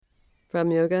From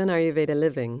Yoga and Ayurveda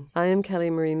Living, I am Kelly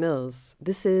Marie Mills.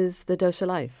 This is The Dosha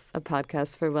Life, a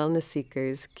podcast for wellness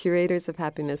seekers, curators of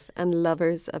happiness, and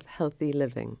lovers of healthy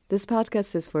living. This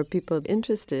podcast is for people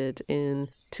interested in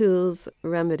tools,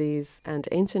 remedies, and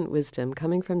ancient wisdom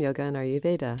coming from Yoga and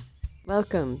Ayurveda.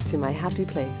 Welcome to my happy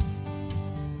place.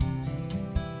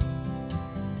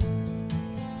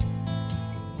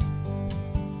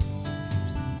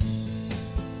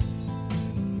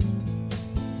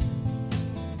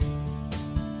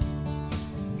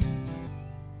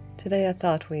 Today I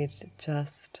thought we'd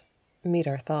just meet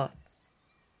our thoughts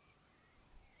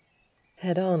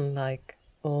head on like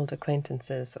old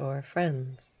acquaintances or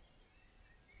friends.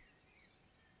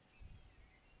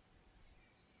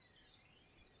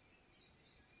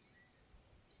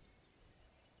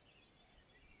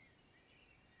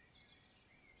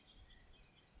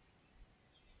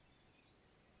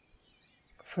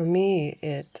 For me,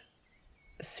 it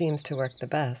seems to work the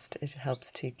best. It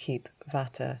helps to keep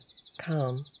Vata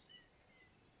calm.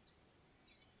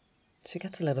 She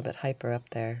gets a little bit hyper up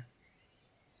there,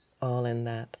 all in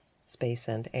that space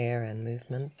and air and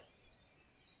movement.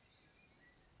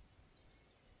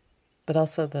 But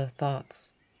also the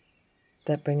thoughts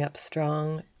that bring up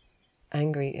strong,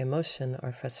 angry emotion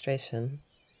or frustration.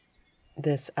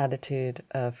 This attitude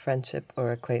of friendship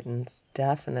or acquaintance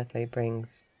definitely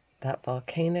brings that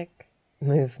volcanic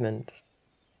movement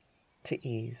to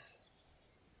ease.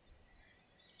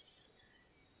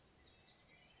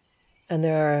 And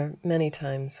there are many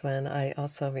times when I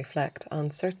also reflect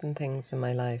on certain things in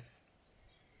my life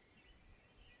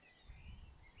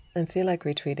and feel like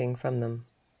retreating from them.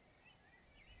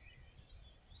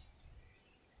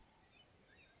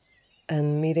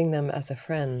 And meeting them as a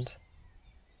friend,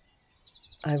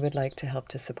 I would like to help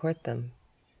to support them.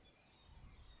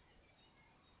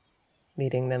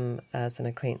 Meeting them as an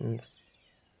acquaintance,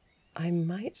 I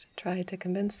might try to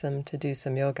convince them to do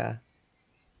some yoga.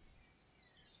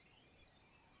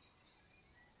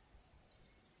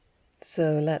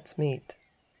 So let's meet.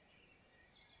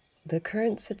 The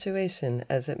current situation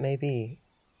as it may be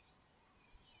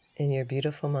in your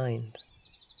beautiful mind.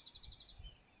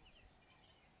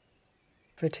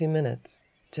 For 2 minutes,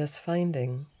 just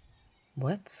finding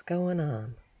what's going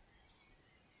on.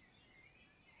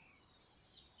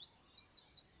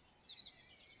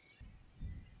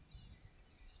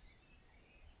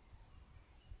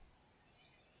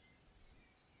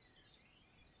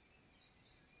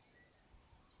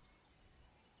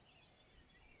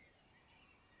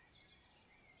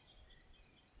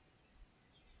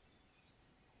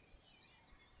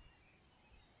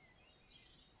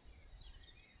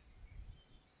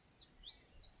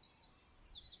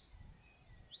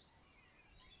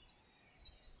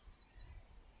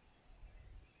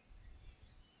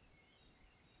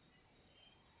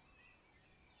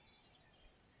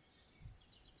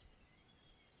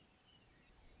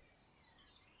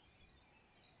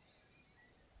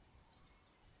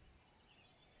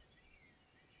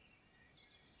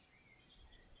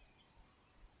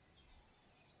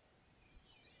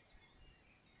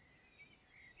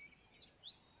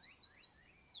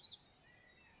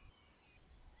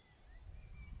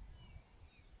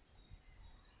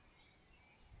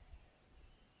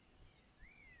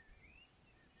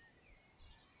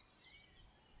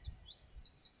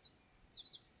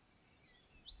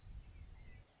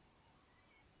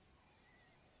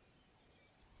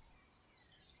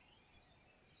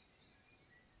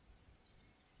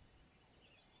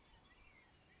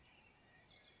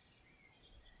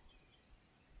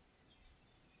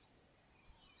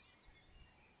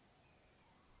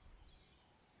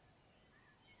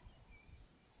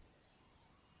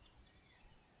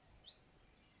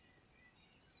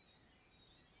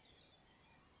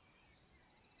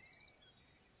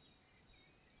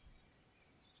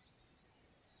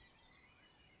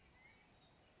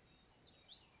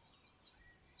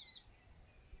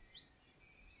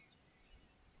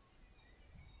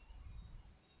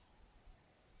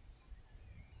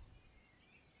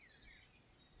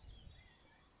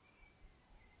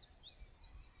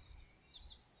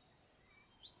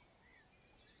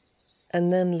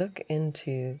 And then look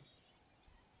into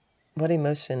what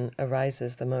emotion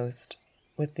arises the most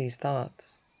with these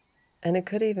thoughts. And it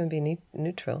could even be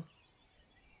neutral.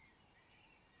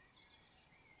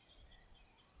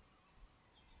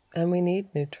 And we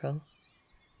need neutral.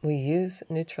 We use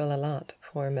neutral a lot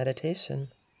for meditation.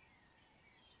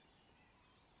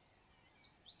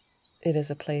 It is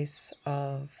a place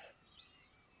of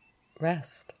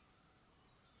rest.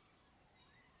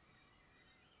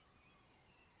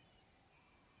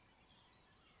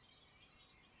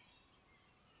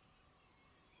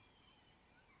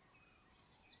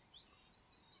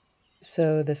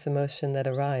 So this emotion that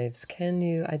arrives, can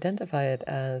you identify it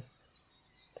as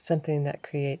something that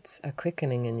creates a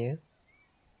quickening in you?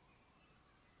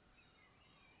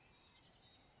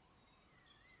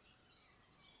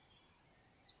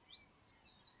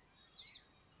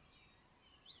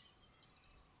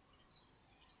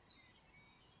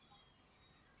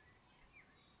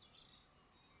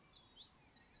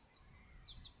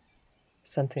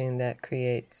 Something that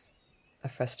creates a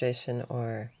frustration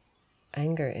or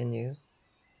anger in you?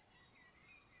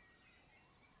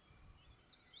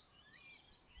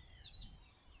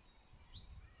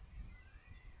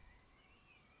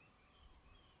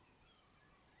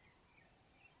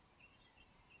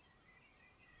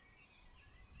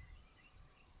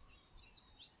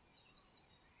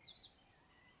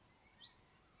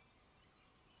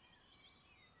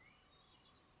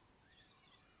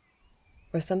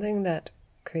 Or something that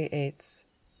creates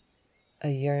a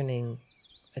yearning,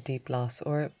 a deep loss,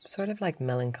 or sort of like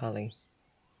melancholy.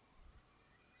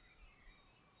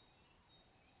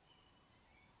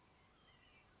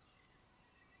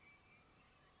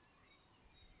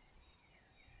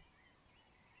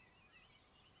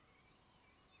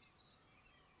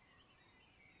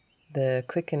 The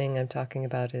quickening I'm talking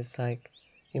about is like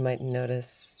you might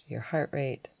notice your heart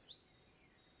rate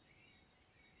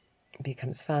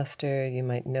becomes faster, you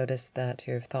might notice that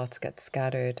your thoughts get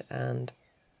scattered, and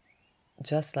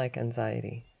just like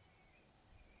anxiety,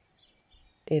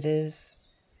 it is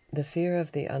the fear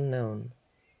of the unknown.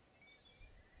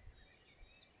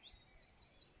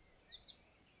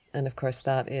 And of course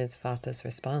that is Vata's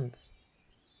response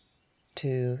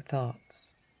to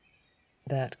thoughts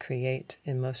that create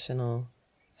emotional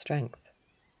strength.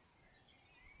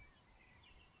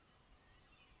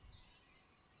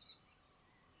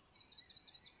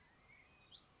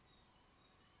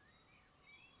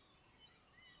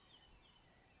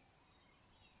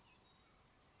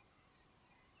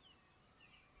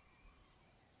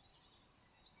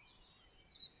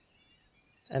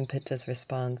 And Pitta's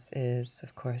response is,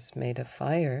 of course, made of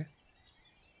fire.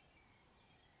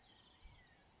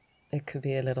 It could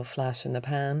be a little flash in the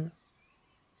pan,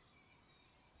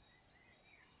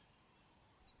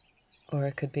 or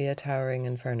it could be a towering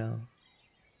inferno.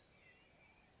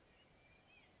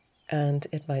 And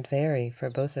it might vary for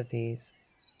both of these,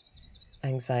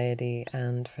 anxiety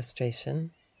and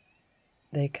frustration.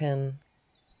 They can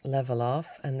level off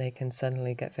and they can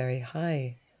suddenly get very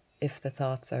high if the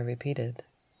thoughts are repeated.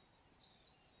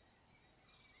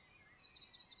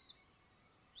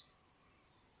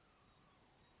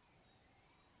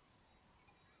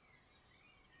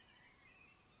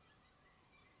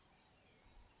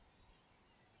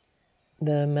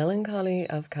 The melancholy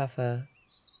of kapha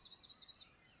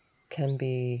can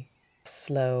be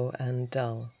slow and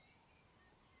dull,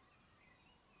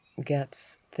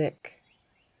 gets thick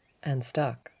and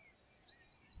stuck.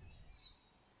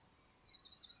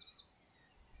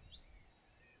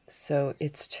 So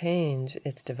its change,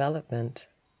 its development,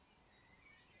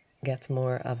 gets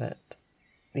more of it.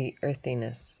 The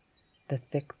earthiness, the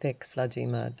thick, sludgy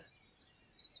mud.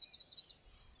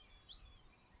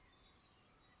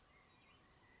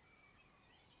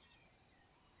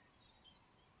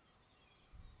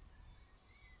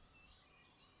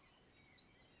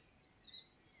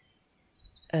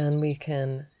 And we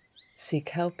can seek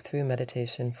help through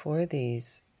meditation for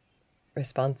these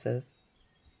responses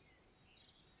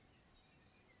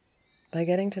by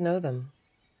getting to know them.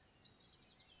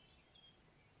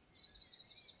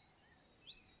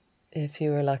 If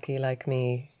you were lucky like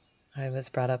me, I was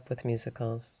brought up with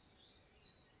musicals.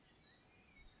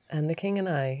 And the King and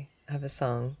I have a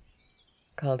song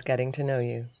called Getting to Know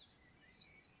You.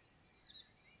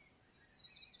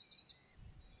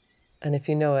 And if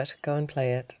you know it, go and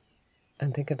play it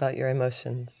and think about your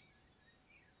emotions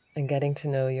and getting to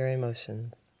know your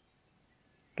emotions,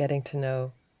 getting to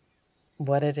know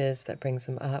what it is that brings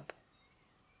them up,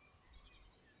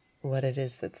 what it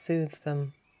is that soothes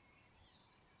them,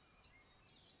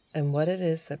 and what it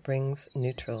is that brings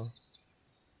neutral.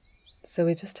 So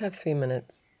we just have 3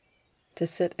 minutes to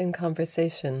sit in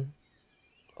conversation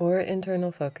or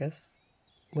internal focus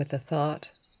with a thought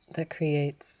that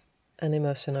creates an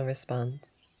emotional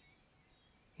response.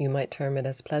 You might term it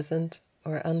as pleasant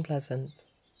or unpleasant,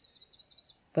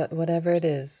 but whatever it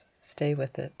is, stay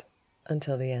with it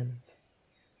until the end.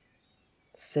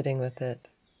 Sitting with it,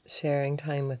 sharing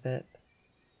time with it,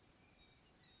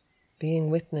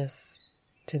 being witness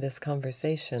to this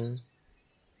conversation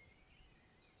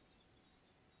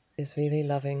is really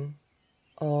loving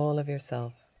all of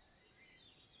yourself.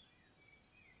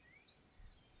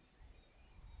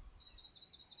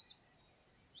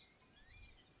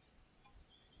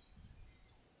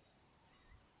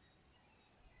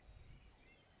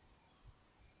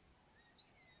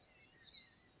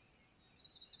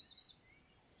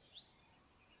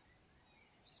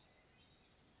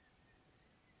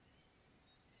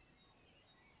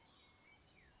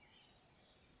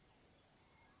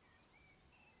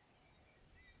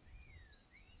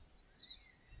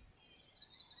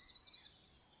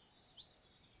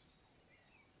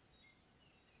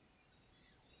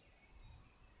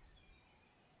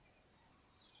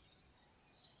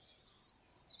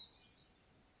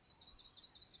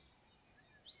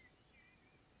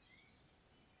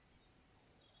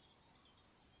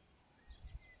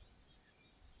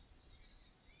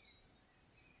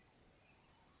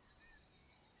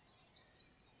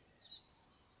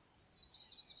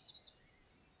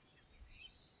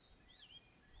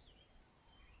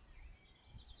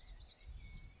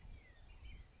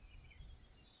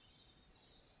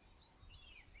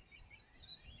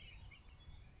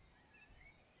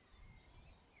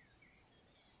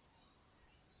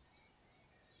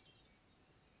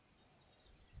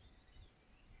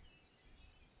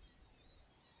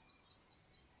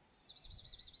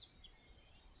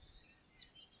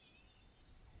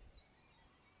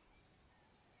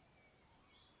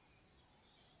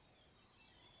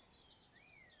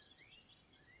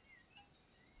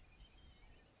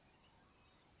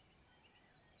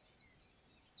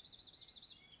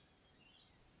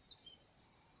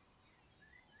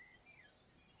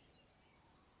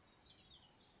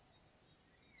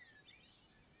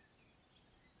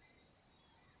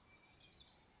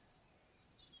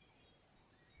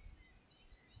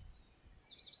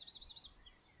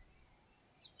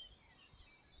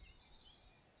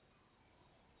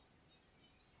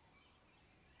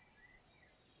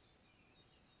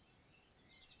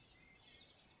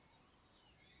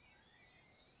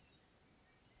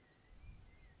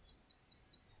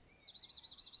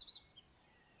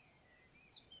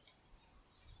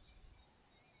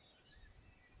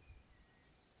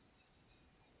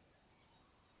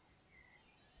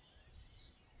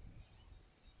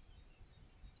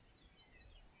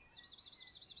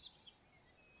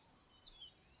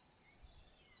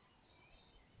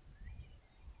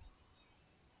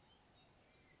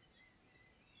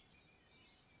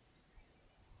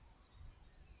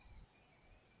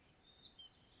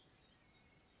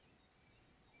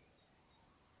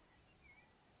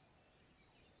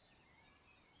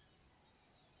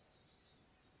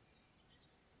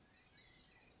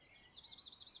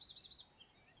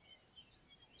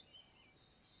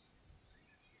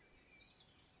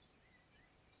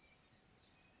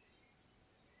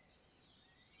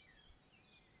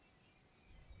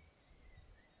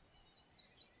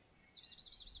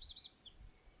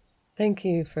 Thank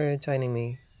you for joining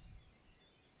me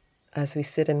as we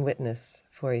sit and witness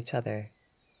for each other.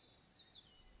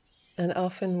 And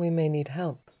often we may need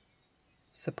help,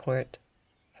 support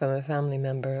from a family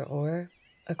member or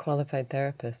a qualified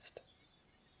therapist.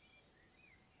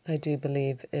 I do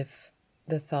believe if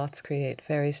the thoughts create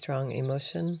very strong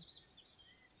emotion,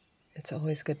 it's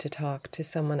always good to talk to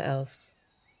someone else.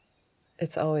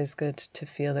 It's always good to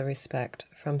feel the respect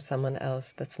from someone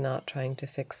else that's not trying to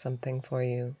fix something for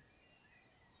you.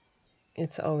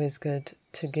 It's always good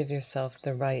to give yourself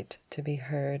the right to be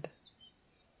heard,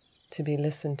 to be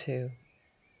listened to,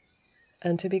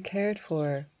 and to be cared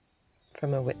for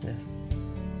from a witness.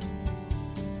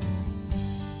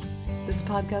 This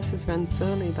podcast is run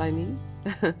solely by me.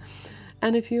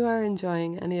 And if you are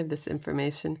enjoying any of this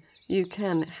information, you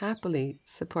can happily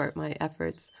support my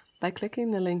efforts by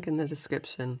clicking the link in the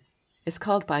description. It's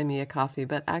called Buy Me a Coffee,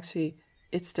 but actually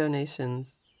it's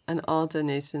donations, and all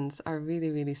donations are really,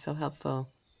 really so helpful.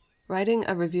 Writing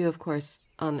a review, of course,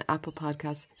 on Apple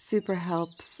Podcasts super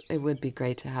helps. It would be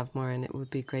great to have more, and it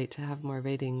would be great to have more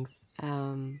ratings.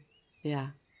 Yeah,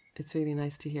 it's really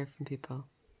nice to hear from people.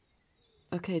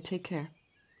 Okay, take care.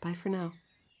 Bye for now.